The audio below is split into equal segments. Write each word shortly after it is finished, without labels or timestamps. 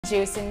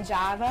Juice in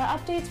Java,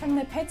 updates from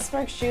the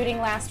Pittsburgh shooting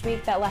last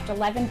week that left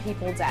 11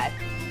 people dead.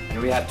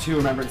 And we have two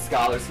Remembrance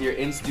scholars here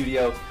in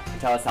studio to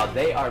tell us how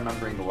they are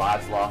remembering the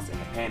lives lost in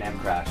the Pan Am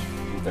crash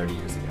from 30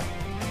 years ago.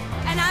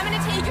 And I'm going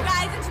to take you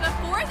guys into the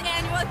 4th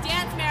annual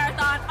dance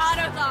marathon,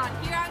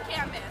 Ottothon, here on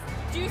campus.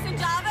 Juice in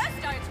Java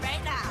starts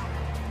right now.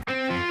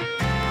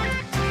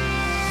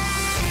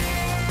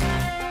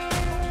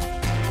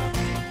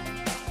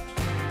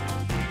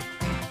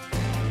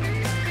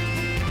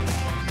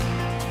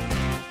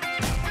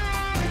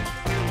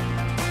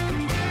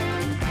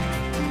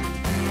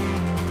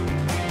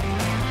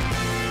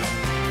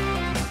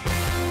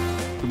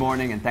 Good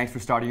morning, and thanks for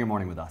starting your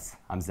morning with us.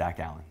 I'm Zach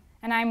Allen.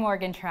 And I'm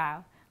Morgan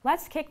Trau.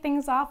 Let's kick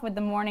things off with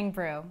the Morning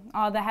Brew.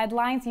 All the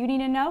headlines you need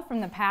to know from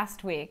the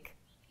past week.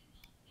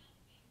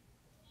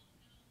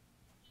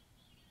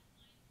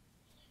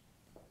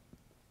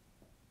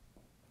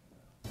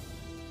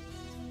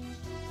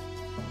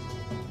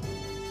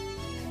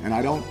 And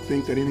I don't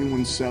think that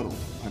anyone's settled.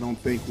 I don't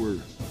think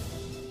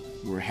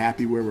we're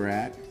happy where we're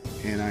at,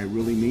 and I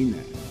really mean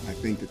that. I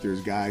think that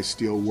there's guys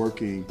still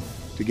working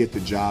to get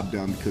the job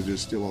done because there's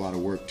still a lot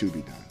of work to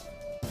be done.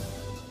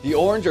 The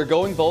Orange are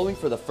going bowling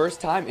for the first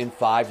time in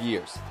 5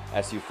 years.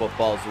 SU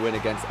football's win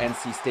against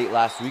NC State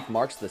last week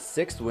marks the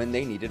 6th win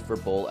they needed for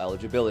bowl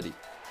eligibility.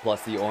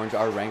 Plus, the Orange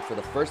are ranked for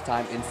the first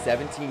time in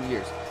 17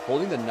 years,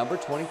 holding the number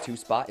 22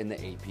 spot in the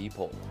AP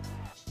poll.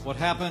 What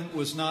happened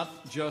was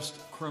not just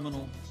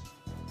criminal,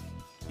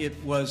 it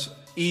was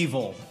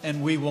evil,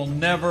 and we will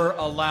never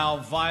allow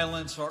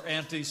violence or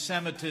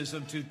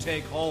anti-Semitism to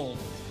take hold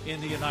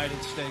in the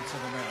United States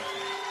of America.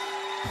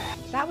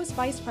 That was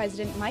Vice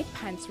President Mike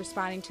Pence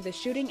responding to the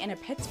shooting in a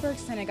Pittsburgh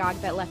synagogue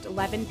that left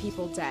 11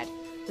 people dead.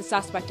 The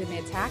suspect in the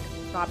attack,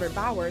 Robert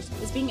Bowers,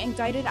 is being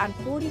indicted on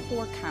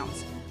 44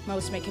 counts.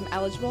 Most make him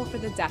eligible for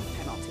the death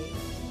penalty.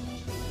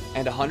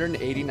 And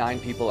 189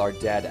 people are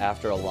dead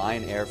after a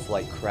Lion Air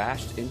flight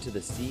crashed into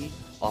the sea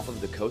off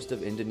of the coast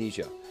of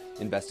Indonesia.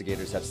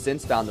 Investigators have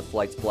since found the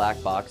flight's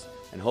black box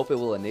and hope it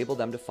will enable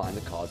them to find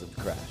the cause of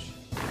the crash.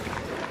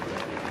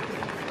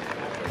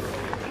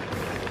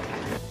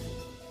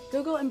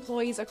 Google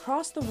employees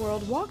across the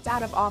world walked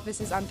out of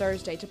offices on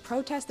Thursday to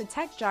protest the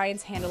tech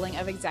giant's handling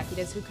of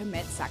executives who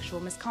commit sexual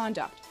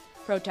misconduct.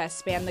 Protests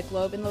span the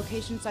globe in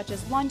locations such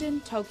as London,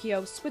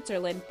 Tokyo,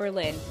 Switzerland,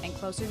 Berlin, and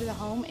closer to the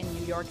home in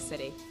New York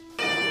City.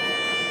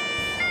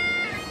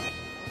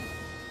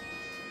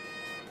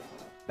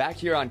 Back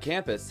here on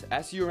campus,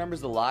 SU remembers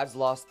the lives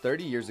lost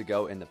 30 years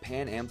ago in the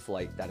Pan Am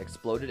flight that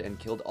exploded and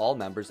killed all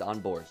members on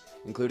board,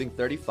 including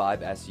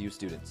 35 SU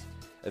students.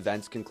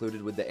 Events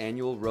concluded with the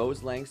annual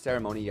rose-laying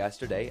ceremony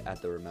yesterday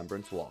at the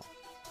Remembrance Wall.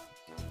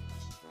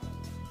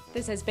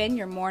 This has been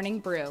your Morning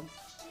Brew.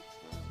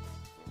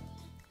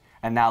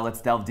 And now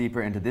let's delve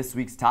deeper into this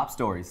week's top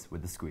stories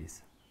with The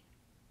Squeeze.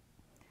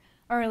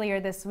 Earlier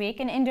this week,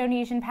 an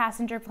Indonesian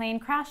passenger plane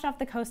crashed off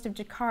the coast of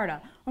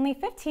Jakarta. Only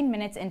 15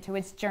 minutes into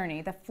its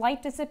journey, the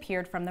flight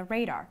disappeared from the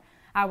radar.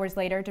 Hours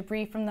later,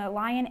 debris from the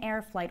Lion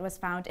Air flight was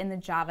found in the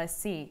Java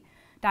Sea.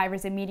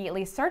 Divers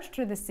immediately searched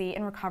through the sea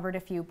and recovered a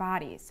few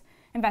bodies.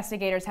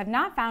 Investigators have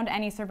not found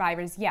any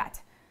survivors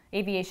yet.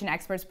 Aviation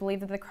experts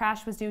believe that the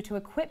crash was due to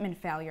equipment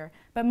failure,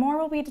 but more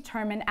will be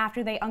determined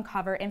after they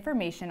uncover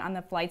information on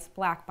the flight's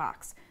black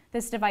box.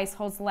 This device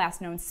holds the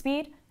last known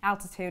speed,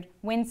 altitude,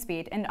 wind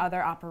speed, and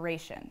other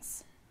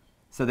operations.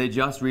 So they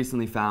just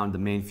recently found the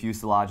main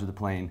fuselage of the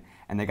plane,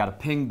 and they got a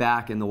ping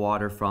back in the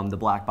water from the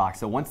black box.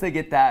 So once they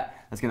get that,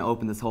 that's going to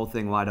open this whole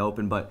thing wide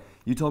open. But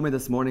you told me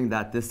this morning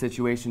that this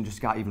situation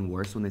just got even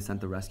worse when they sent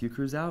the rescue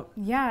crews out?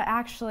 Yeah,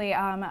 actually,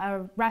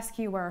 a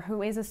rescuer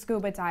who is a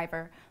scuba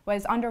diver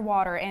was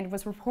underwater and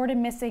was reported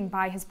missing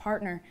by his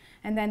partner.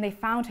 And then they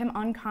found him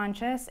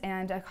unconscious,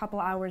 and a couple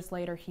hours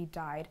later he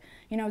died.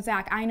 You know,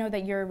 Zach, I know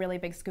that you're a really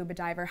big scuba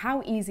diver.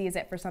 How easy is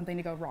it for something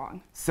to go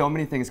wrong? So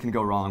many things can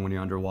go wrong when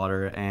you're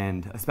underwater,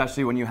 and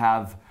especially when you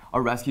have a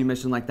rescue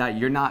mission like that,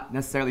 you're not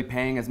necessarily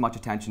paying as much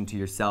attention to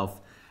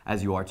yourself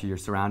as you are to your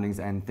surroundings,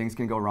 and things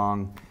can go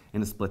wrong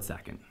in a split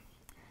second.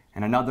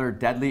 And another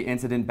deadly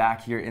incident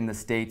back here in the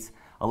States.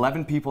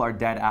 11 people are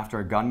dead after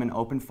a gunman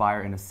opened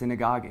fire in a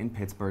synagogue in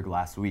Pittsburgh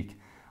last week.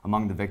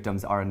 Among the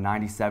victims are a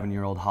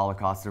 97-year-old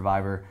Holocaust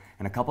survivor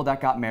and a couple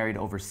that got married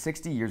over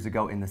 60 years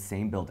ago in the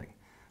same building.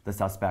 The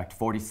suspect,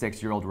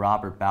 46-year-old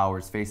Robert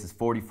Bowers, faces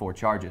 44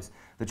 charges.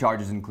 The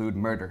charges include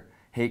murder,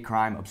 hate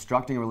crime,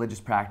 obstructing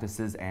religious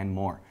practices, and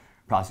more.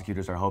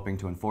 Prosecutors are hoping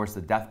to enforce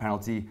the death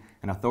penalty,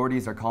 and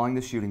authorities are calling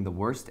the shooting the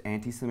worst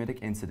anti-Semitic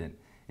incident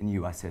in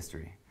U.S.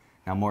 history.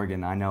 Now,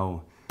 Morgan, I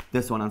know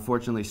this one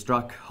unfortunately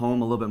struck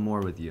home a little bit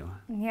more with you.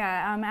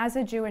 Yeah, as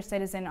a Jewish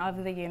citizen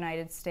of the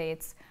United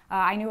States,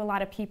 I knew a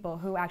lot of people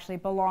who actually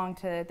belong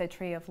to the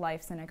Tree of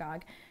Life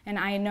Synagogue. And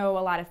I know a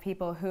lot of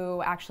people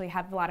who actually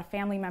have a lot of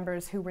family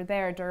members who were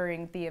there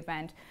during the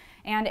event.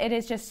 And it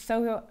is just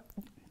so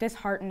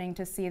disheartening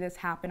to see this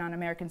happen on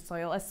American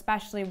soil,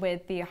 especially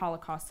with the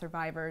Holocaust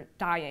survivor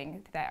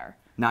dying there.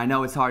 Now, I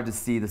know it's hard to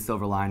see the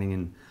silver lining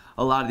in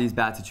a lot of these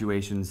bad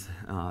situations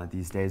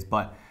these days,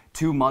 but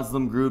two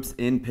Muslim groups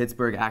in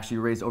Pittsburgh actually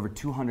raised over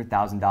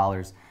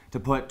 $200,000 to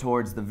put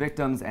towards the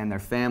victims and their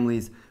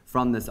families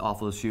from this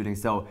awful shooting.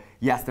 So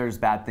yes, there's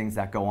bad things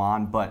that go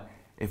on, but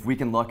if we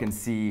can look and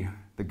see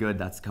the good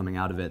that's coming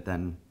out of it,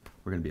 then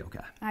we're going to be okay.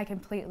 I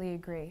completely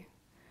agree.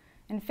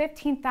 And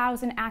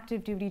 15,000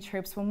 active duty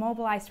troops will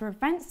mobilize to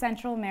prevent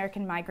Central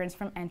American migrants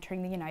from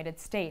entering the United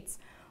States.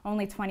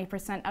 Only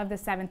 20% of the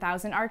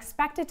 7,000 are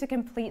expected to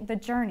complete the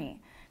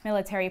journey.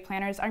 Military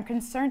planners are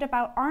concerned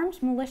about armed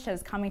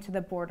militias coming to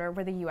the border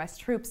where the U.S.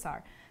 troops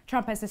are.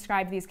 Trump has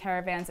described these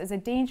caravans as a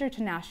danger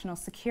to national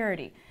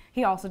security.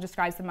 He also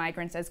describes the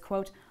migrants as,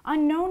 quote,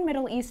 unknown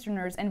Middle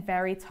Easterners and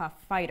very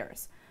tough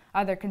fighters.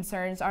 Other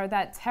concerns are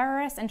that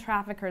terrorists and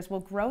traffickers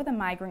will grow the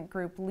migrant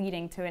group,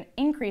 leading to an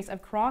increase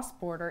of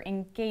cross-border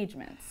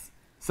engagements.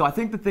 So I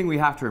think the thing we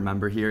have to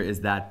remember here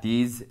is that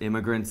these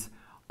immigrants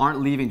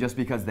aren't leaving just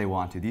because they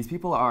want to. These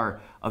people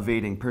are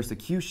evading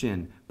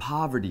persecution,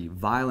 poverty,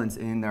 violence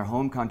in their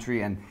home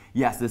country. And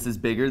yes, this is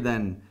bigger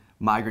than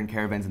migrant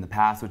caravans in the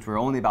past, which were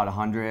only about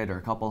 100 or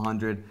a couple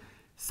hundred.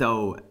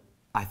 So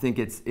I think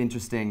it's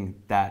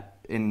interesting that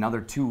in another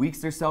 2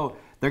 weeks or so,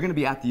 they're going to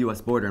be at the U.S.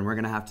 border, and we're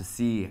going to have to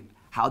see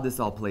how this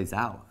all plays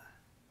out.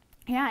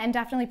 Yeah, and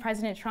definitely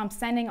President Trump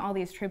sending all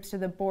these troops to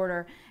the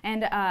border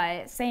and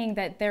saying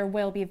that there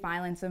will be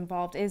violence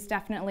involved is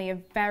definitely a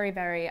very,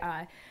 very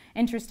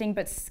interesting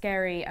but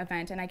scary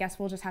event, and I guess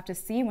we'll just have to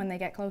see when they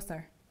get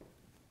closer.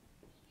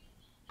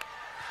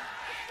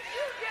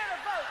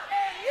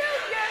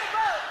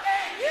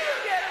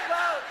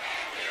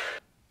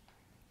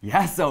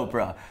 Yes,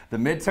 Oprah. The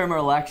midterm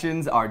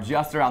elections are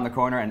just around the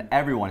corner and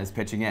everyone is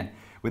pitching in.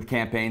 With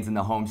campaigns in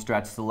the home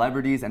stretch,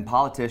 celebrities and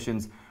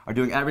politicians are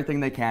doing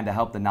everything they can to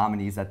help the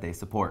nominees that they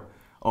support.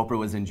 Oprah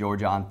was in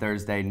Georgia on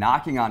Thursday,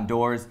 knocking on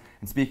doors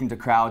and speaking to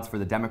crowds for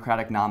the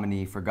Democratic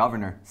nominee for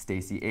governor,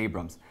 Stacey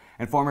Abrams.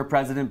 And former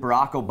President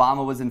Barack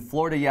Obama was in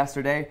Florida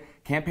yesterday,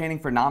 campaigning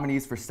for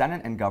nominees for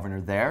Senate and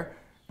governor there.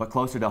 But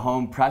closer to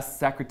home, Press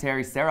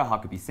Secretary Sarah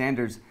Huckabee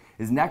Sanders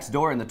is next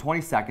door in the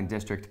 22nd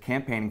District,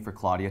 campaigning for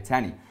Claudia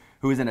Tenney,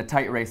 who is in a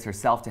tight race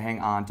herself to hang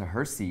on to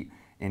her seat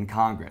in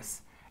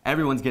Congress.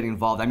 Everyone's getting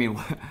involved. I mean,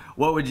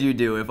 what would you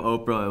do if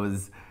Oprah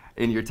was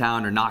in your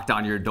town or knocked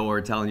on your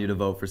door telling you to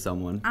vote for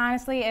someone?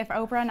 Honestly, if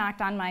Oprah knocked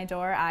on my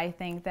door, I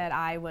think that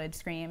I would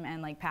scream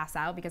and like pass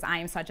out because I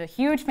am such a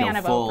huge fan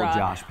of full Oprah.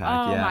 Josh Peck,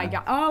 oh yeah. my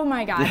god! Oh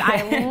my god!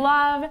 I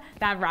love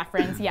that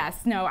reference. Yes.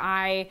 No,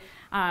 I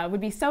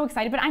would be so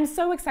excited. But I'm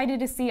so excited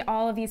to see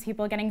all of these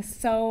people getting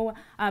so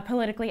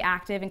politically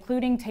active,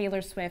 including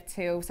Taylor Swift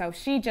too. So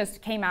she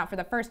just came out for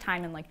the first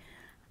time in like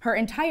her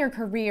entire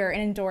career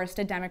and endorsed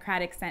a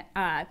Democratic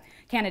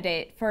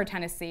candidate for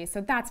Tennessee.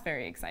 So that's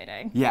very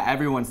exciting. Yeah,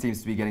 everyone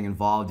seems to be getting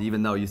involved,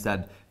 even though you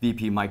said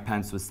VP Mike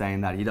Pence was saying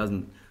that he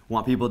doesn't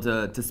want people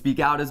to speak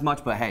out as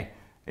much. But hey,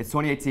 it's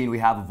 2018, we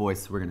have a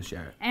voice, we're gonna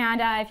share it.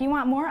 And if you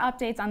want more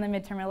updates on the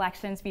midterm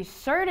elections, be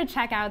sure to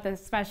check out the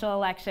special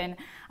election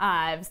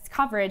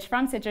coverage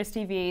from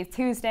CitrusTV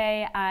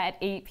Tuesday at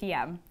 8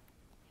 p.m.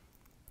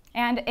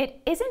 And it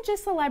isn't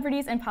just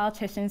celebrities and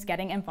politicians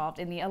getting involved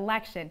in the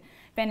election.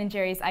 Ben &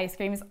 Jerry's ice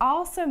cream is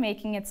also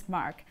making its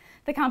mark.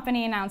 The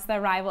company announced the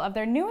arrival of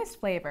their newest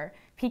flavor,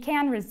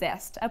 Pecan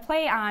Resist, a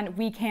play on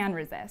We Can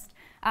Resist.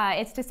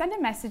 It's to send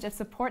a message of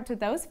support to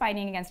those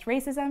fighting against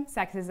racism,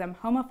 sexism,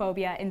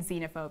 homophobia, and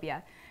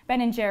xenophobia.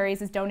 Ben &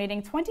 Jerry's is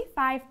donating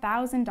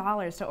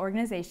 $25,000 to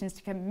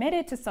organizations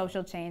committed to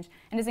social change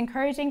and is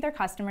encouraging their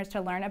customers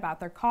to learn about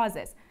their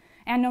causes.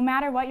 And no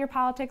matter what your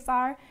politics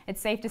are,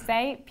 it's safe to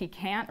say,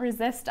 Pecan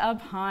resist a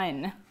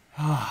pun.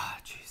 Ah,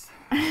 jeez.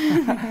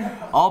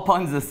 All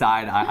puns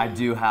aside, I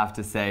do have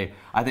to say,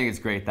 I think it's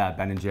great that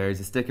Ben & Jerry's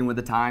is sticking with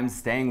the times,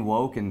 staying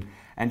woke, and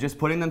just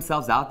putting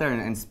themselves out there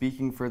and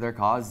speaking for their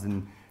cause,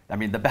 and I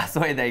mean, the best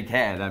way they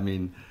can. I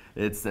mean,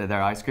 it's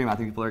their ice cream. I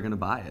think people are going to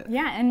buy it.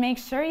 Yeah, and make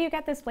sure you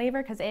get this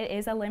flavor because it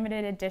is a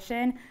limited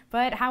edition.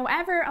 But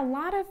however, a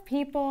lot of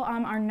people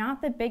are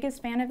not the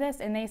biggest fan of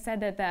this, and they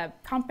said that the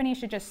company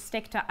should just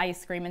stick to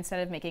ice cream instead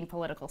of making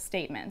political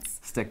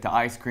statements. Stick to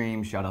ice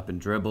cream, shut up and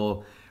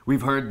dribble.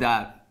 We've heard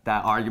that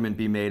argument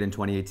be made in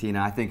 2018, and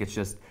I think it's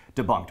just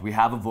debunked. We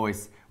have a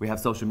voice, we have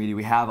social media,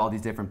 we have all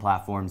these different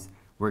platforms.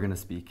 We're going to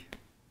speak.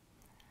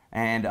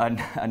 And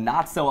a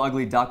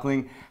not-so-ugly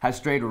duckling has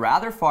strayed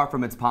rather far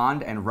from its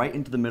pond and right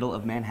into the middle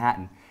of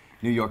Manhattan.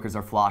 New Yorkers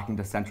are flocking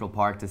to Central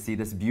Park to see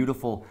this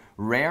beautiful,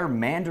 rare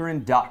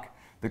mandarin duck.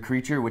 The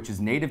creature, which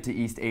is native to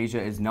East Asia,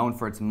 is known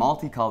for its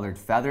multicolored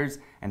feathers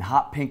and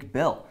hot pink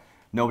bill.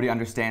 Nobody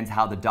understands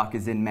how the duck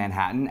is in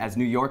Manhattan, as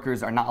New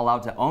Yorkers are not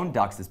allowed to own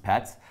ducks as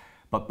pets.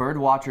 But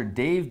birdwatcher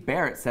Dave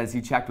Barrett says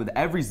he checked with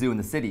every zoo in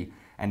the city,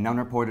 and none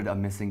reported a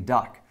missing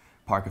duck.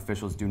 Park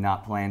officials do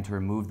not plan to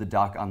remove the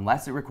duck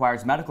unless it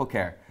requires medical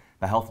care.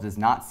 The health does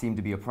not seem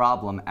to be a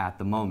problem at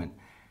the moment.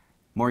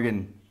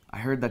 Morgan, I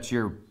heard that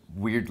you're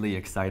weirdly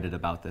excited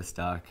about this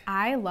duck.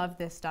 I love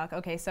this duck.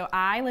 Okay, so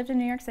I lived in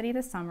New York City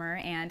this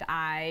summer, and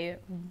I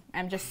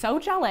am just so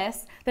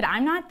jealous that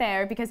I'm not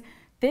there because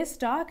this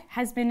duck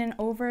has been in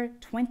over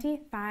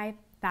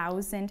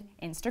 25,000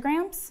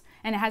 Instagrams.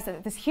 and it has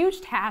this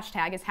huge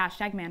hashtag. It's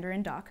hashtag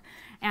Mandarin Duck,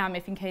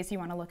 if in case you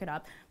want to look it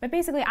up. But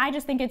basically, I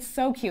just think it's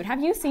so cute.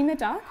 Have you seen the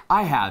duck?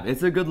 I have.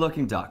 It's a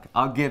good-looking duck.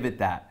 I'll give it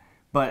that.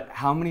 But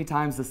how many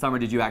times this summer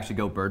did you actually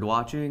go bird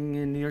watching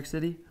in New York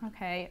City?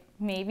 Okay,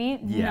 maybe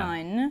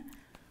none.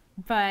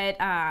 But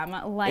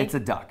like... It's a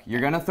duck.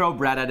 You're gonna throw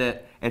bread at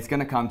it. It's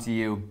gonna come to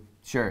you.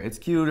 Sure, it's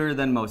cuter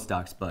than most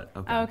ducks, but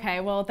okay. Okay,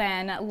 well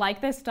then,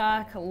 like this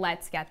duck,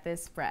 let's get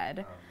this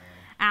bread.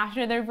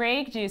 After the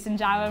break, Juice and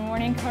Java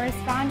Morning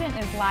Correspondent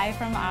is live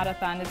from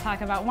Ottothon to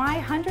talk about why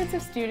hundreds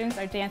of students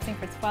are dancing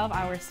for 12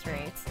 hours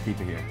straight.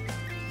 Keep it here.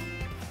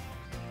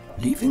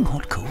 Leaving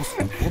hot coals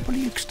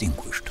improperly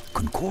extinguished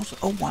can cause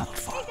a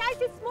wildfire. Hey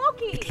guys, it's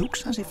Smokey! It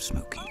looks as if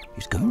Smokey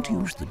is going to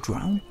use the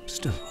drown,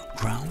 stir,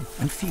 drown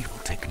and feel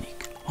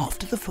technique.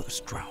 After the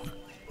first drown,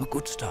 a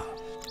good stir.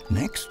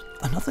 Next,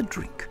 another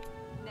drink.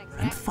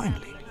 And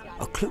finally,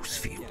 a close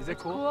feel. Is it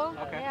cool?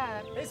 Okay.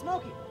 Yeah. Hey,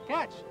 Smokey,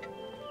 catch!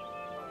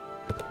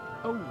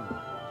 Oh,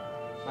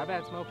 my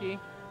bad, Smokey.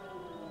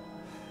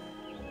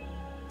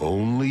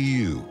 Only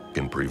you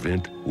can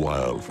prevent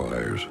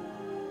wildfires.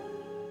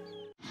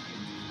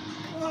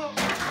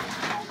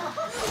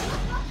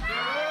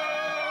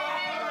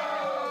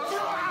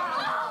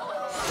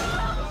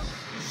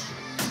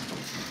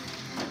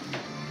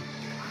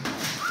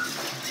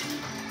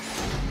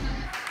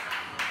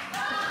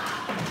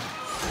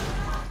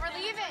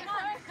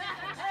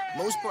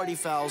 Most party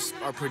fouls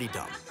are pretty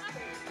dumb.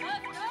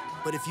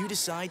 But if you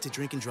decide to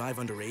drink and drive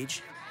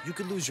underage, you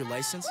could lose your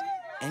license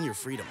and your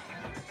freedom.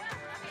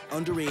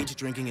 Underage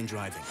drinking and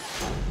driving.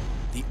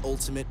 The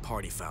ultimate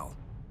party foul.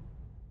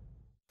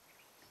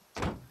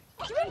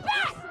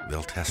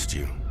 They'll test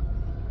you.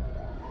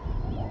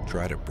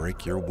 Try to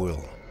break your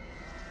will.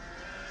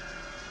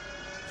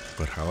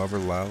 But however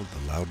loud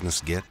the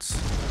loudness gets,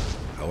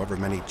 however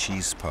many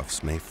cheese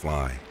puffs may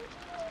fly,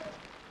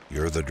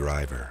 you're the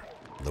driver.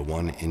 The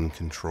one in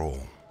control.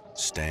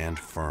 Stand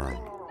firm.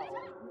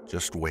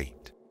 Just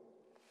wait.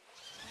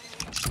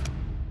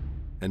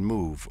 And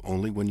move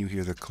only when you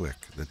hear the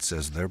click that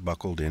says they're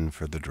buckled in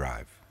for the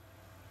drive.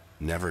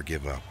 Never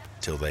give up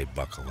till they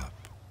buckle up.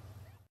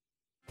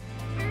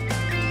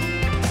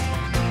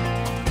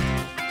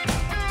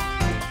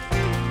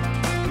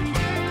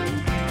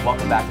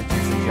 Welcome back to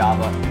Juice and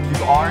Java. If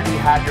you've already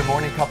had your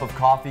morning cup of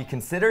coffee,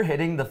 consider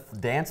hitting the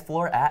dance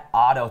floor at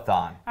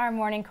Ottothon. Our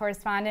morning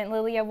correspondent,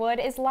 Lilia Wood,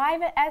 is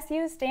live at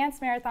SU's Dance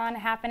Marathon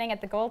happening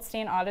at the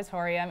Goldstein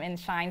Auditorium in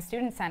Shine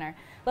Student Center.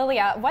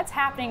 Lilia, what's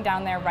happening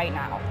down there right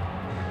now?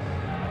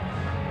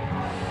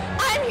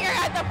 I'm here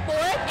at the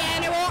 4th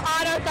annual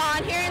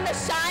Ottothon here in the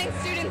Shine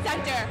Student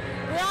Center.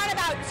 We're on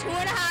about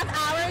 2.5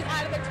 hours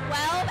out of a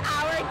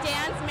 12-hour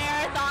dance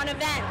marathon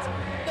event.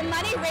 The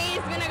money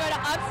raised is going to go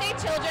to Upstate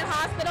Children's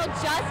Hospital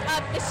just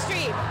up the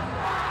street.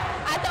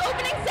 At the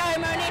opening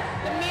ceremony,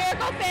 the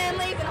Miracle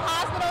families and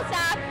hospital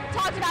staff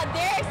talked about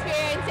their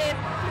experiences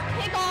to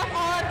kick off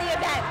all of the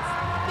events.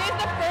 This is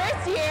the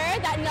first year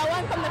that no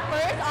one from the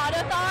first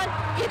Ottothon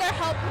either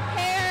helped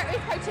prepare or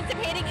is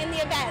participating in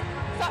the event.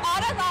 So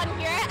Ottothon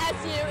here at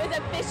SU is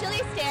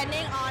officially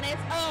standing on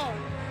its own.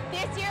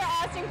 This year,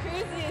 Austin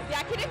Cruz is the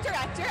executive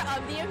director of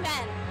the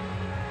event.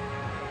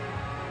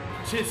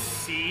 To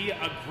see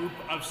a group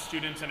of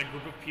students and a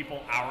group of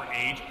people our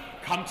age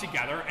come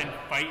together and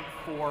fight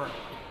for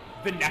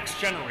the next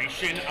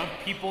generation of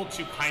people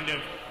to kind of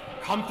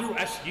come through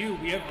SU.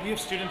 We have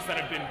students that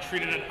have been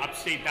treated at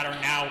Upstate that are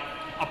now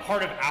a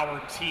part of our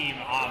team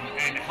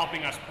and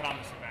helping us put on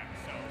this event.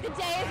 So the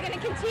day is going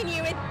to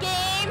continue with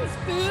games,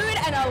 food,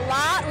 and a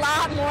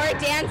lot more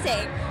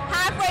dancing.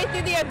 Halfway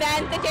through the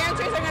event, the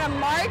dancers are going to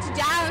march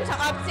down to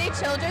Upstate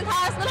Children's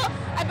Hospital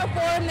and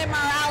perform their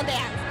morale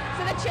dance.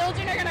 So the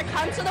children are going to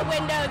come to the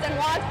windows and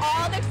watch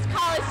all the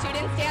college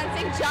students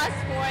dancing just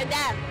for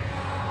them.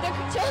 The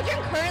children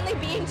currently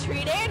being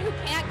treated who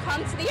can't come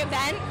to the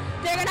event,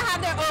 they're going to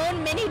have their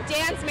own mini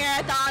dance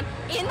marathon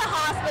in the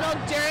hospital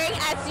during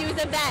SU's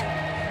event.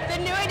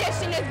 The new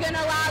addition is going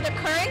to allow the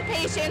current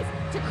patients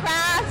to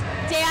craft,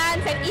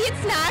 dance, and eat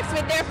snacks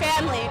with their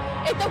family.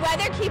 If the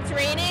weather keeps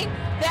raining,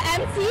 the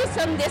MCs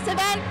from this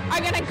event are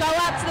going to go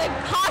up to the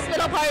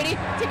hospital party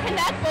to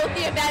connect both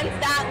the events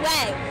that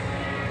way.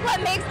 What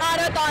makes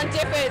Ottothon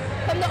different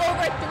from the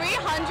over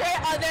 300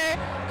 other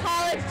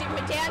college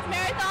dance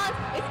marathons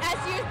is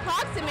SU's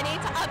proximity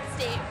to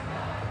Upstate.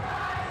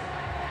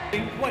 I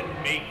think what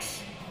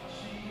makes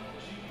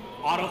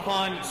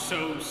Ottothon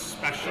so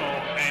special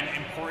and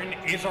important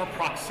is our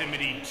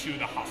proximity to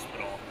the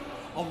hospital.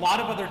 A lot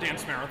of other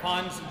dance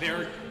marathons,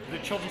 the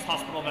children's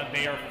hospital that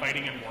they are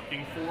fighting and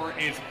working for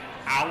is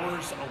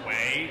hours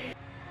away.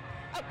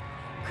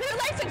 Crew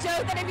likes to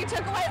joke that if you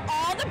took away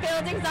all the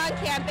buildings on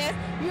campus,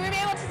 you would be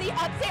able to see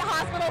Upstate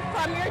Hospital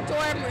from your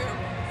dorm room.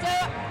 So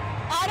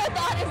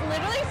Ottothon is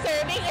literally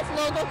serving its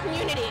local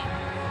community.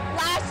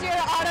 Last year,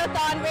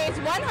 Ottothon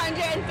raised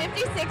 $156,000,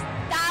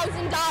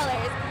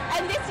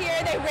 and this year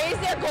they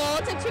raised their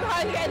goal to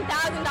 $200,000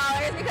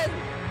 because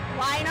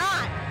why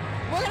not?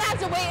 We're going to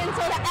have to wait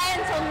until the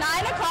end, until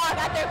 9 o'clock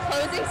at their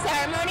closing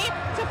ceremony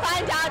to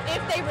find out if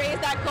they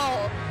raised that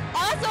goal.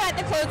 Also at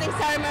the closing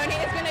ceremony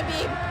is going to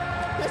be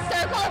the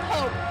Circle of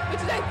Hope, which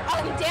is a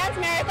dance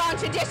marathon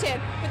tradition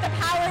with the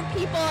power of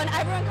people, and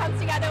everyone comes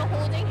together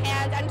holding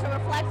hands and to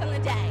reflect on the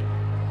day.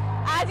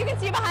 As you can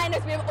see behind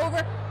us, we have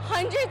over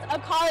hundreds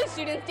of college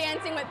students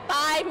dancing with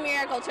 5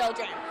 miracle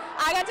children.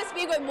 I got to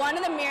speak with one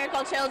of the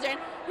miracle children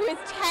who is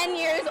 10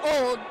 years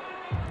old.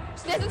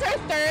 This is her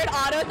 3rd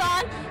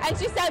Ottothon, and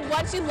she said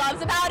what she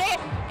loves about it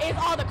is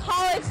all the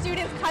college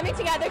students coming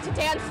together to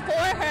dance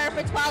for her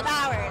for 12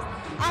 hours.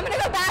 I'm going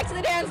to go back to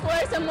the dance floor,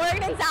 so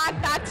Morgan and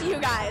Zach, back to you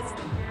guys.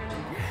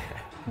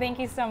 Thank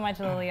you so much,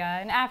 Lilia.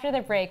 And after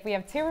the break, we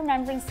have 2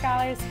 Remembrance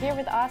scholars here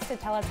with us to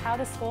tell us how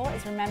the school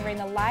is remembering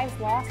the lives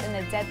lost in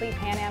the deadly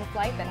Pan Am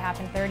flight that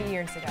happened 30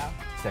 years ago.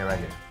 Stay right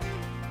here.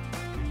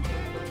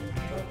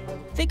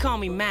 They call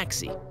me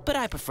Maxie, but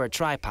I prefer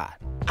tripod.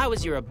 I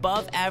was your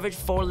above-average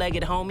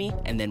 4-legged homie,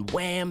 and then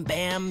wham,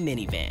 bam,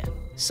 minivan.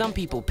 Some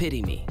people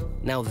pity me.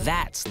 Now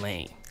that's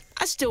lame.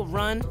 I still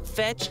run,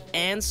 fetch,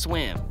 and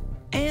swim.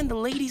 And the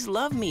ladies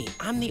love me.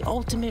 I'm the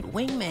ultimate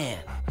wingman.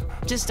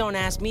 Just don't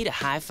ask me to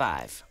high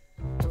five.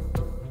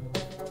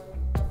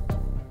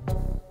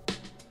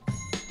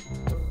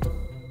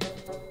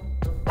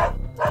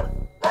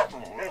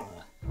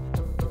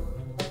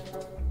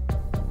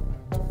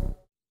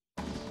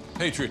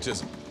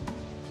 Patriotism.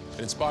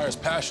 It inspires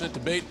passionate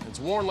debate. It's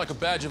worn like a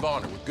badge of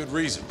honor with good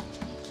reason,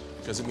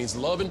 because it means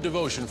love and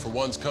devotion for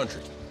one's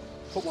country.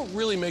 But what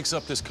really makes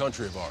up this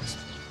country of ours?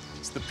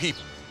 It's the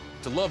people.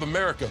 To love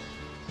America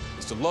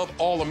is to love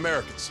all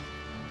Americans.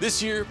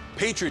 This year,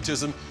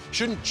 patriotism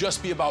shouldn't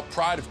just be about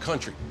pride of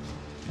country.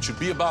 It should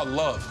be about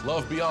love.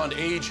 Love beyond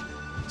age,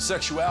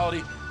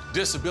 sexuality,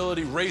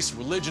 disability, race,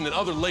 religion, and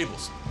other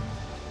labels.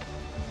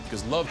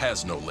 Because love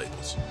has no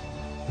labels.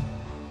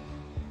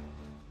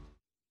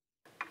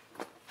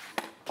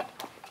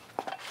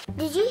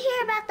 Did you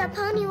hear about the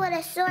pony with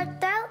a sore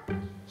throat?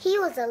 He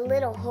was a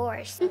little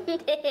horse.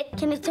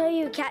 Can I tell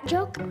you a cat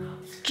joke?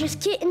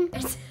 Just kidding.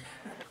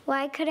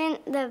 Why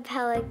couldn't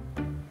the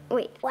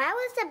Wait, why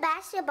was the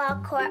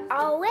basketball court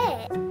all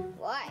wet?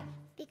 Why?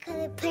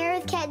 Because the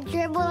players kept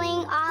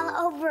dribbling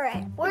all over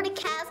it. Where do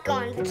cats go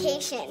on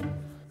vacation?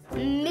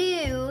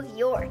 New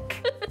York.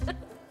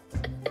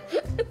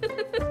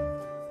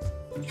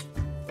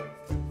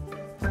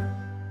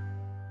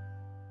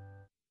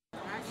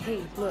 Hey,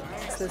 look,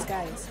 it's those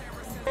guys.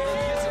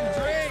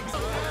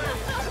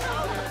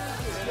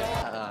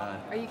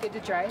 Are you good to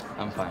drive?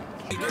 I'm fine.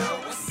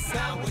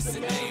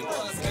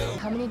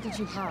 How many did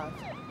you have?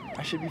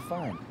 I should be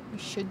fine. You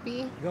should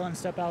be? Go and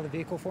step out of the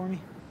vehicle for me.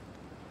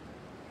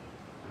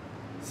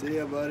 See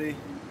ya, buddy.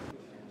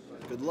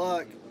 Good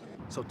luck.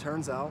 So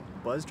turns out,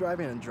 buzz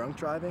driving and drunk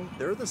driving,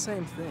 they're the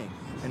same thing,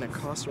 and it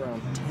costs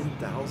around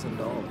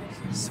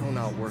 $10,000. So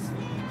not worth it.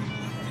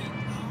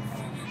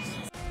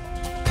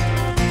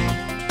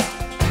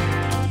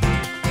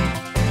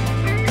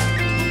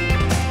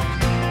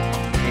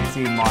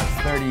 Marks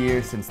 30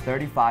 years since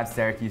 35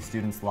 Syracuse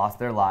students lost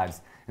their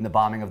lives in the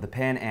bombing of the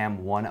Pan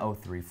Am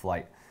 103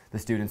 flight. The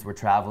students were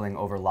traveling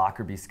over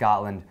Lockerbie,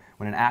 Scotland,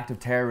 when an act of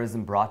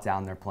terrorism brought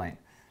down their plane.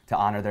 To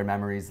honor their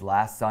memories,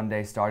 last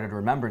Sunday started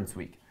Remembrance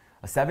Week,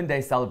 a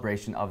 7-day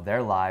celebration of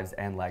their lives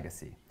and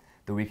legacy.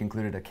 The week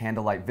included a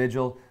candlelight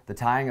vigil, the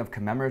tying of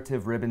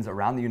commemorative ribbons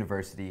around the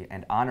university,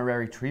 and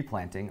honorary tree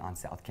planting on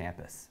South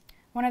Campus.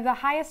 One of the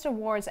highest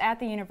awards at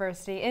the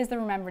university is the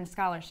Remembrance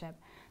Scholarship.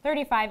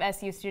 35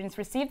 SU students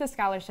receive the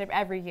scholarship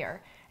every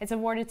year. It's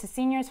awarded to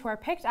seniors who are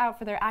picked out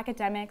for their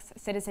academics,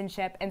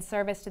 citizenship, and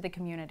service to the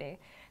community.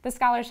 The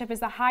scholarship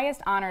is the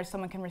highest honor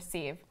someone can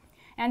receive.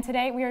 And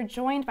today we are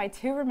joined by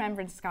 2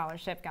 Remembrance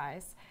Scholarship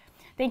guys.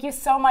 Thank you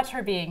so much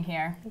for being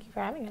here. Thank you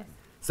for having us.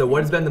 So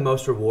what has been the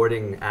most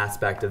rewarding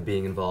aspect of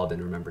being involved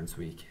in Remembrance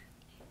Week?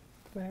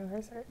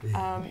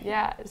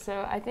 Yeah,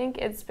 so I think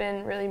it's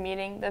been really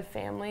meeting the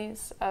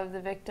families of the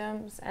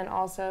victims and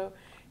also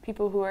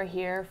people who are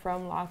here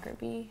from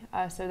Lockerbie.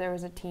 So there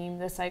was a team,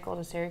 the Cycle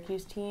to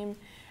Syracuse team,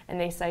 and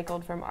they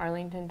cycled from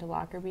Arlington to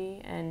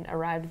Lockerbie and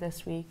arrived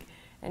this week,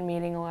 and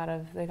meeting a lot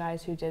of the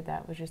guys who did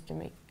that was just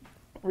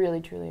really,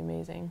 truly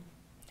amazing.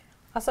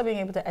 Also being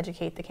able to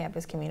educate the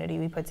campus community,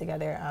 we put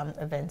together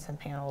events and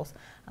panels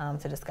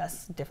to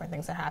discuss different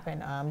things that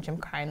happened. Jim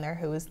Kreindler,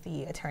 who is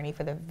the attorney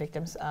for the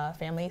victims'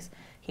 families,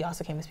 he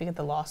also came to speak at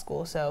the law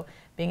school. So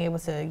being able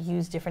to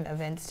use different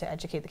events to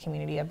educate the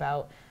community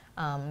about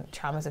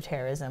traumas of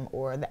terrorism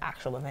or the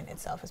actual event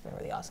itself has been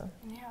really awesome.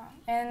 Yeah,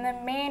 and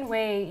the main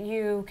way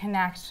you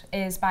connect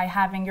is by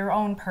having your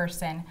own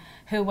person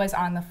who was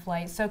on the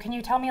flight. So can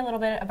you tell me a little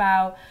bit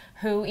about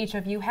who each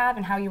of you have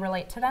and how you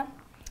relate to them?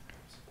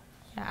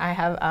 Yeah, I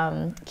have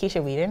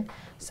Keisha Whedon.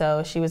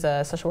 So she was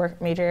a social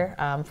work major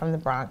from the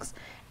Bronx,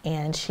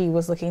 and she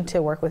was looking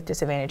to work with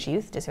disadvantaged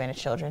youth, disadvantaged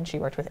children. She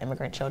worked with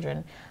immigrant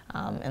children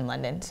in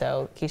London.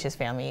 So Keisha's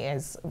family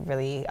is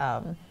really,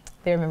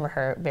 they remember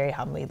her very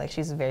humbly. Like,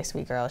 she's a very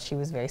sweet girl. She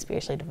was very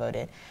spiritually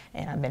devoted,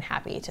 and I've been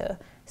happy to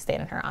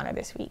stand in her honor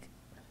this week.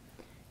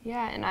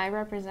 Yeah, and I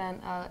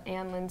represent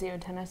Ann Lindsay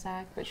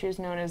Otenasak, but she was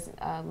known as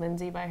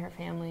Lindsay by her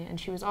family, and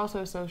she was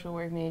also a social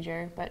work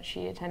major, but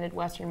she attended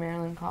Western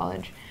Maryland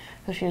College,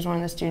 so she was one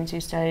of the students who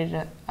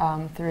studied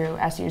through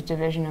SU's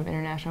Division of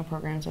International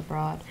Programs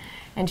Abroad.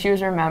 And she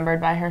was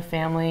remembered by her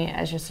family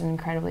as just an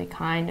incredibly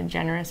kind and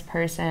generous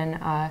person.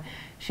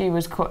 She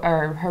was,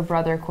 her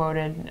brother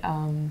quoted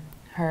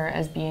her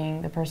as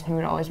being the person who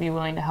would always be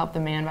willing to help the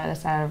man by the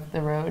side of the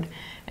road,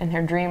 and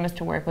her dream was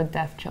to work with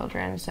deaf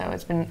children. So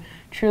it's been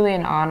truly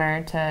an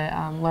honor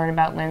to learn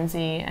about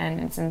Lindsay,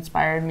 and it's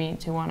inspired me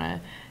to want to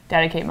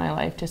dedicate my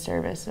life to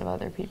service of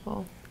other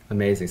people.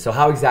 Amazing. So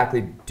how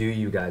exactly do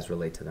you guys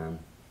relate to them?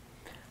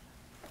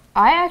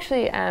 I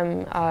actually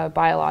am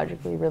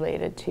biologically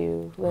related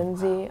to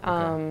Lindsay. Oh,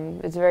 wow.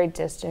 Okay. It's a very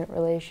distant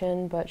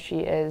relation, but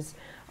she is,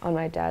 on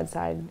my dad's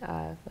side,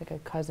 like a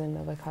cousin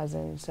of a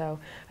cousin. So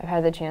I've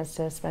had the chance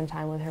to spend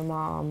time with her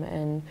mom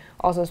and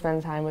also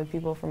spend time with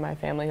people from my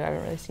family who I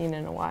haven't really seen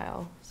in a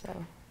while.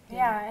 So.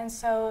 Yeah, and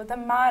so the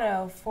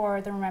motto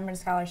for the Remembrance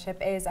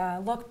Scholarship is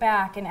look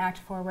back and act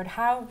forward.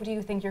 How do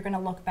you think you're going to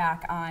look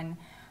back on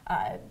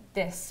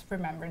this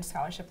Remembrance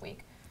Scholarship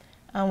Week?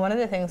 One of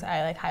the things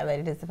I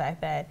highlighted is the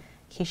fact that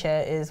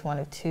Keisha is one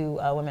of 2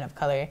 women of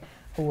color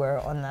who were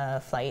on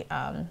the flight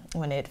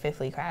when it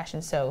fatally crashed,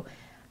 and so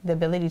the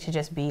ability to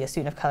just be a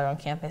student of color on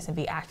campus and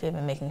be active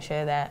and making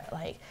sure that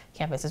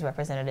campus is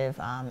representative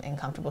and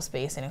comfortable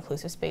space and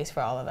inclusive space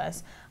for all of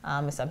us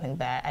is something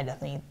that I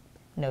definitely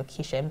know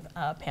Keisha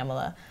and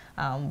Pamela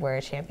were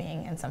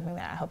championing, and something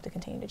that I hope to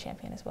continue to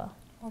champion as well.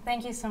 Well,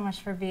 thank you so much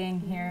for being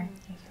here.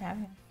 Thanks for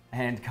having me.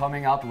 And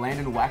coming up,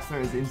 Landon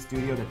Wexler is in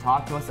studio to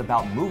talk to us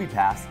about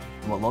Moviepass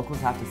and what locals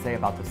have to say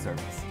about the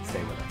service.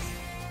 Stay with us.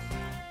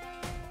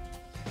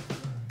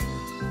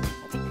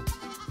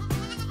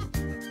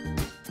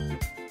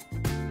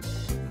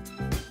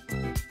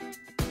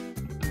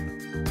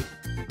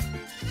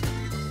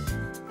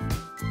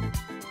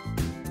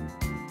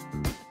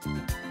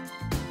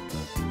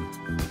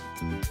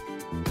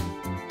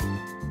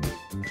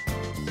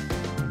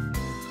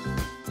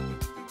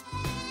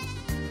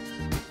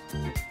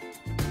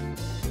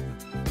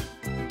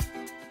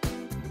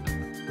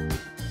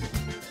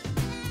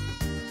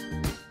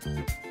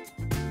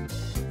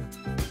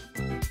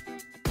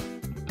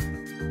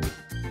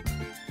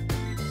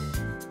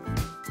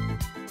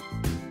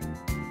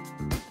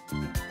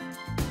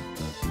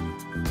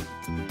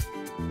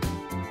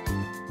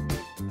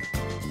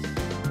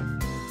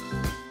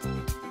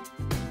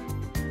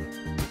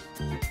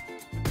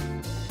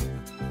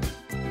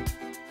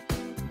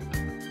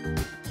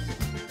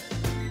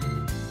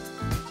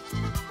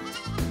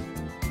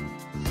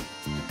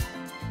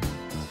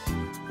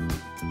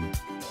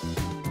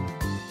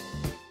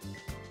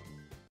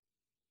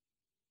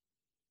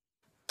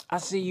 I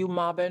see you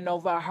mobbing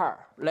over her.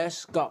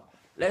 Let's go.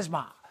 Let's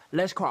mob.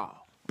 Let's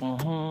crawl.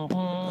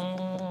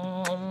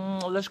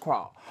 Let's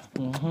crawl.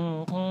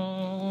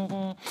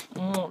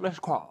 Let's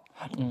crawl.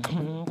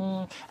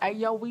 Hey,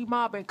 yo, we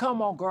mobbing.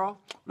 Come on, girl.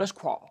 Let's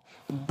crawl.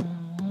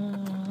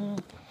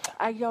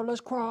 Hey, yo,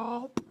 let's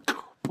crawl.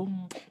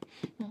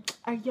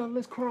 Hey, yo,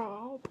 let's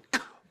crawl.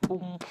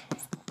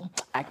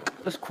 Hey,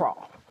 let's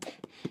crawl.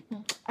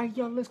 Hey,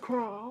 yo, let's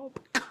crawl.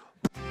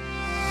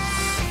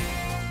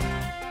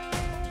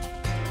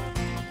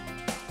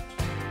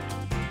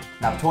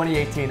 Now,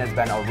 2018 has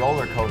been a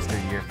roller coaster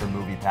year for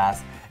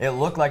Moviepass. It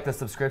looked like the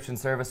subscription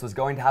service was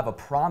going to have a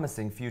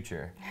promising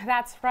future.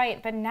 That's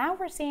right, but now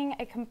we're seeing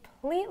a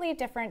completely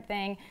different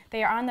thing.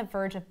 They are on the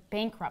verge of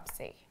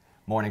bankruptcy.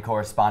 Morning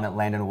correspondent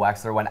Landon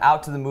Wexler went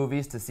out to the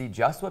movies to see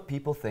just what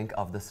people think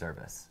of the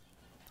service.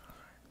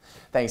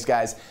 Thanks,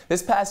 guys.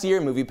 This past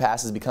year,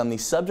 Moviepass has become the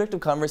subject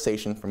of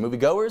conversation for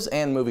moviegoers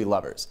and movie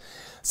lovers.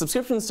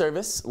 Subscription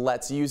service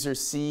lets users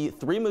see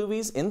 3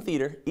 movies in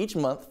theater each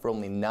month for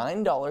only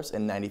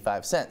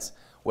 $9.95.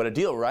 What a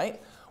deal,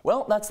 right?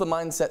 Well, that's the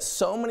mindset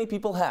so many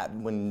people had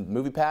when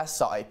Moviepass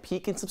saw a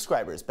peak in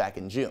subscribers back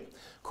in June,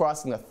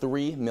 crossing the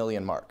 3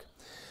 million mark.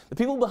 The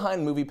people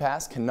behind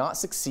Moviepass cannot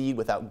succeed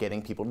without getting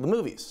people to the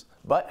movies.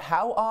 But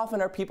how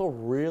often are people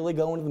really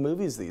going to the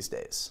movies these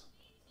days?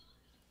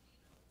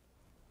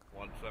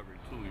 Once every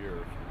 2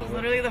 years. It was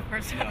literally the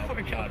first time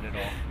we're not at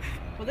all.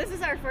 Well, this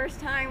is our first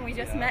time. We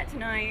just met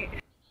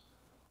tonight.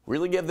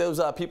 Really give those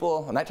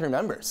people a night to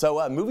remember. So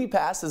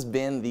Moviepass has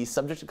been the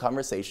subject of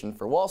conversation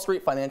for Wall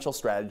Street financial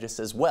strategists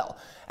as well,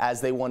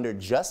 as they wonder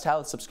just how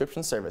the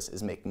subscription service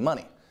is making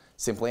money.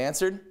 Simply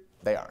answered,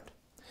 they aren't.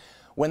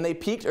 When they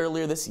peaked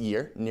earlier this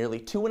year, nearly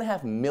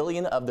 2.5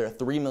 million of their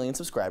 3 million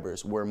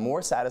subscribers were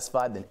more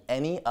satisfied than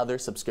any other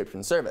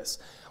subscription service,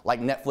 like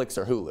Netflix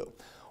or Hulu.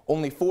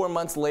 Only 4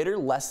 months later,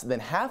 less than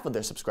half of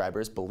their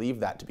subscribers believe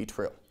that to be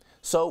true.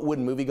 So would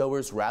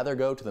moviegoers rather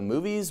go to the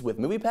movies with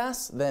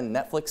Moviepass than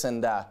Netflix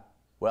and,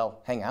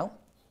 well, hang out?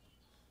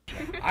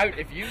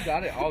 If you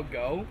got it, I'll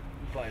go,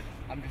 but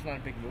I'm just not a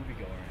big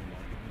moviegoer anymore.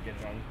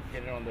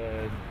 Get it on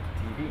the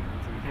TV.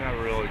 Not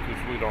really,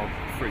 because we don't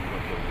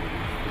frequent the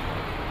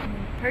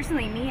movies.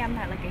 Personally, me, I'm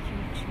not like a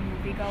huge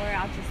moviegoer.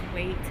 I'll just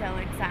wait till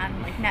it's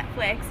on like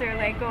Netflix or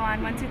like go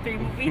on 1, 2, 3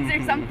 movies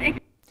or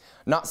something.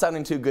 Not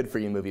sounding too good for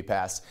you,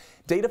 Moviepass.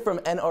 Data from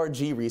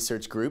NRG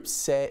research groups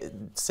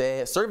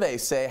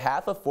surveys say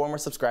half of former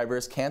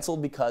subscribers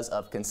canceled because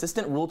of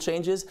consistent rule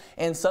changes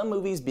and some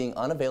movies being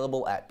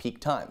unavailable at peak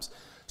times.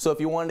 So if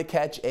you wanted to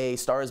catch A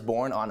Star is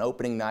Born on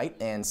opening night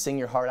and sing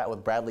your heart out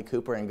with Bradley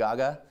Cooper and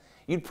Gaga,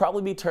 you'd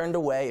probably be turned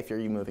away if you're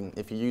using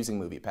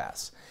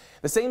Moviepass.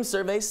 The same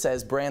survey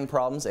says brand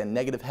problems and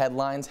negative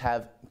headlines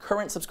have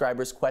current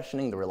subscribers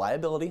questioning the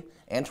reliability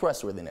and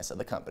trustworthiness of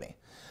the company.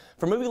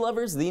 For movie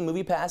lovers, the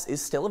Moviepass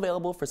is still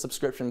available for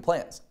subscription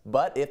plans,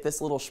 but if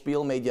this little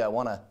spiel made you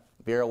want to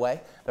veer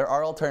away, there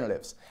are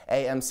alternatives.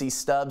 AMC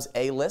Stubs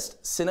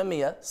A-List,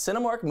 Cinemia,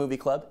 Cinemark Movie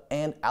Club,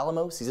 and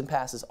Alamo season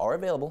passes are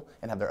available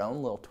and have their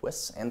own little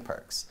twists and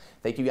perks.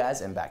 Thank you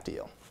guys, and back to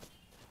you.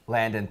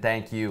 Landon,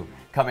 thank you.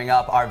 Coming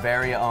up, our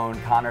very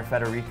own Connor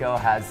Federico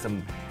has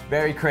some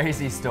very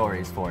crazy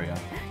stories for you.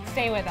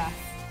 Stay with us.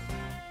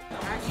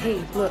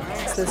 Hey, look,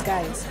 it's those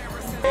guys.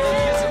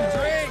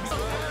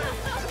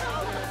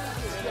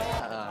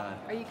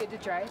 Are you good to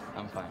drive?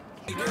 I'm fine.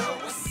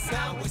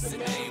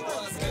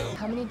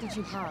 How many did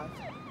you have?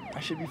 I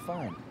should be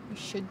fine. You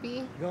should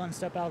be. Go and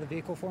step out of the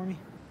vehicle for me.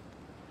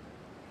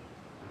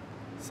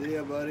 See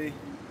ya, buddy.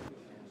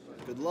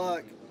 Good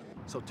luck.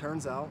 So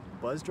turns out,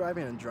 buzz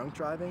driving and drunk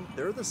driving,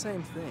 they're the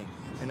same thing,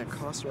 and it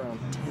costs around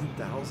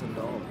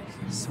 $10,000.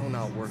 So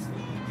not worth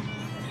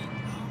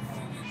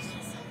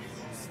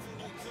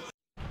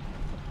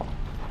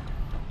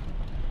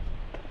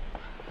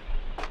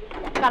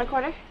it. Got a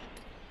quarter?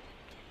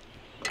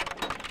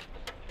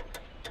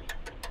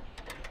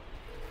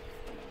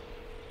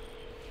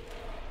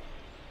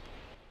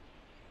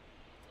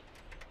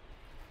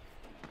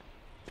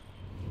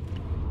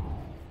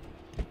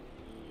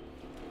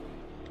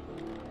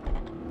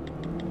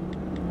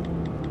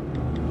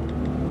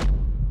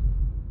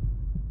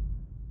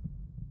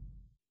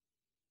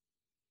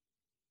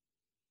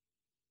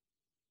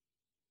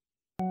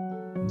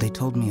 They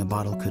told me a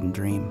bottle couldn't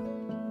dream.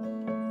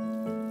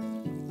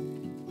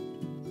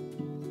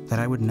 That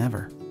I would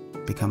never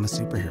become a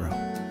superhero.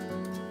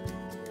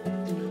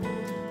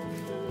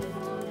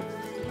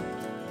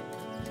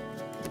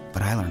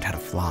 But I learned how to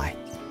fly.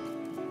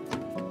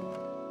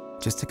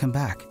 Just to come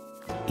back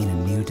in a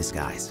new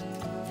disguise.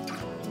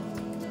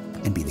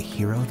 And be the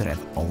hero that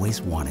I've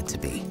always wanted to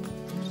be.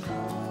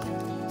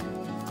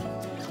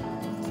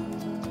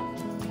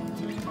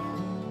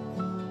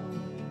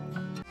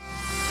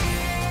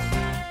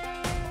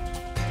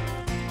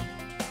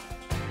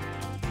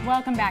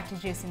 Welcome back to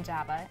Juice and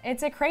Java.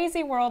 It's a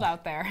crazy world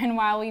out there, and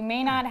while we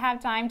may not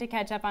have time to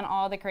catch up on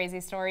all the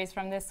crazy stories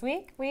from this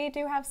week, we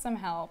do have some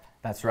help.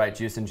 That's right,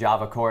 Juice and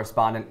Java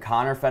correspondent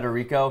Connor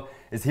Federico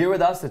is here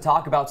with us to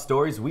talk about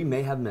stories we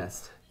may have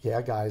missed.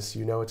 Yeah, guys,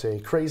 you know it's a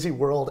crazy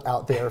world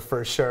out there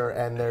for sure,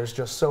 and there's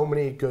just so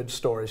many good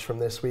stories from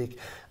this week,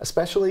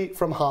 especially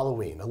from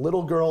Halloween. A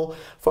little girl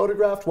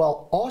photographed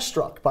while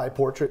awestruck by a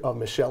portrait of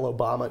Michelle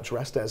Obama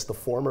dressed as the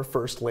former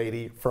First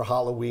Lady for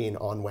Halloween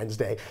on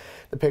Wednesday.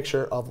 The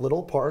picture of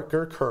little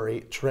Parker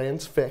Curry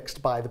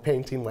transfixed by the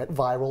painting went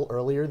viral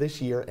earlier this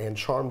year and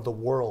charmed the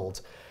world.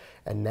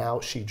 And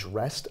now she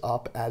dressed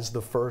up as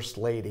the First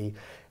Lady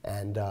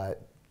and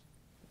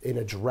in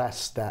a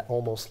dress that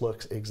almost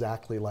looks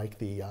exactly like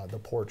the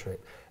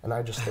portrait. And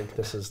I just think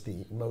this is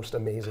the most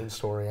amazing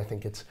story. I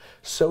think it's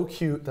so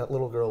cute. That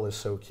little girl is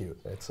so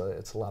cute. It's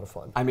a lot of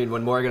fun. I mean,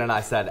 when Morgan and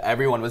I said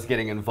everyone was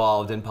getting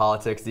involved in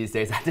politics these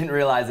days, I didn't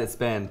realize it's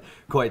been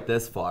quite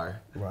this far.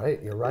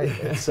 Right, you're right.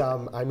 It's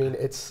I mean,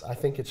 I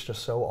think it's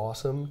just so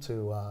awesome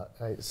to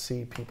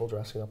see people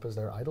dressing up as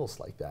their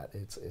idols like that.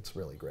 It's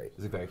really great.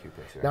 It's a very cute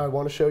picture. Now I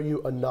want to show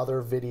you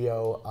another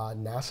video.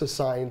 NASA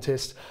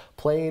scientists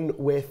playing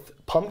with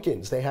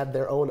pumpkins. They had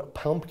their own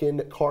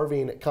pumpkin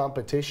carving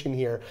competition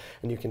here,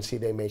 and you can see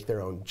they make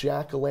their own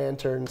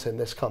jack-o'-lanterns, and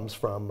this comes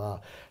from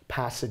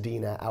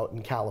Pasadena out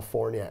in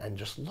California. And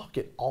just look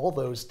at all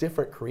those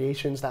different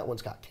creations. That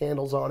one's got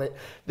candles on it.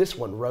 This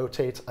one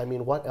rotates. I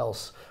mean, what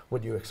else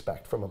would you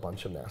expect from a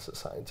bunch of NASA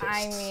scientists?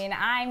 I mean,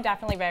 I'm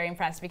definitely very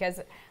impressed because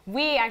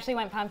we actually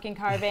went pumpkin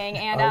carving,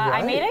 and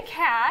right. I made a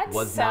cat.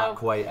 Was so not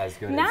quite as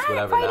good as whatever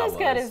that was. Not quite as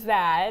good as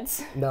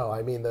that. No,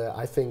 I mean,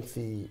 I think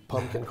the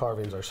pumpkin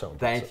carvings are so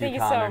impressive. Thank you, Thank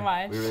Connor. you so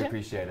much. We really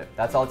appreciate it.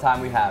 That's all the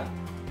time we have.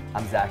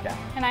 I'm Zach Allen.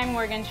 And I'm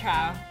Morgan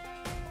Trau.